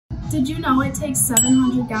Did you know it takes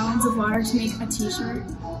 700 gallons of water to make a t-shirt?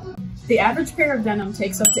 The average pair of denim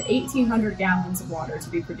takes up to 1,800 gallons of water to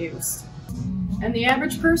be produced. And the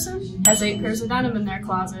average person has 8 pairs of denim in their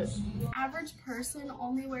closet. The average person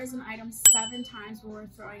only wears an item 7 times before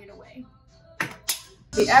throwing it away.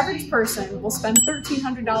 The average person will spend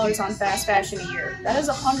 $1,300 on fast fashion a year. That is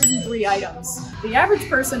 103 items. The average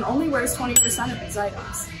person only wears 20% of these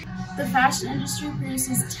items. The fashion industry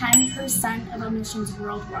produces 10% of emissions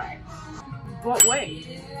worldwide. But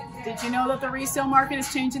wait, did you know that the resale market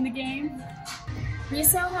is changing the game?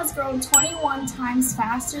 Resale has grown 21 times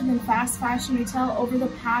faster than fast fashion retail over the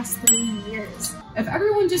past 3 years. If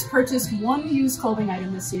everyone just purchased one used clothing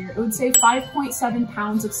item this year, it would save 5.7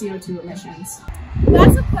 pounds of CO2 emissions.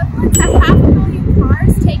 That's equivalent to 500,000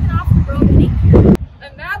 cars taken off the road in a year.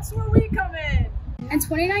 And that's where we come in! In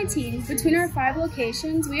 2019, between our 5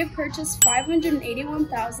 locations, we have purchased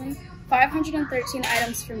 581,513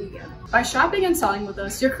 items from you. By shopping and selling with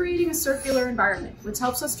us, you're creating a circular environment, which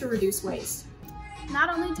helps us to reduce waste. Not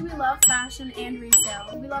only do we love fashion and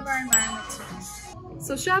resale, we love our environment too.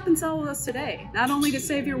 So shop and sell with us today, not only to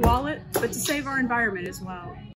save your wallet, but to save our environment as well.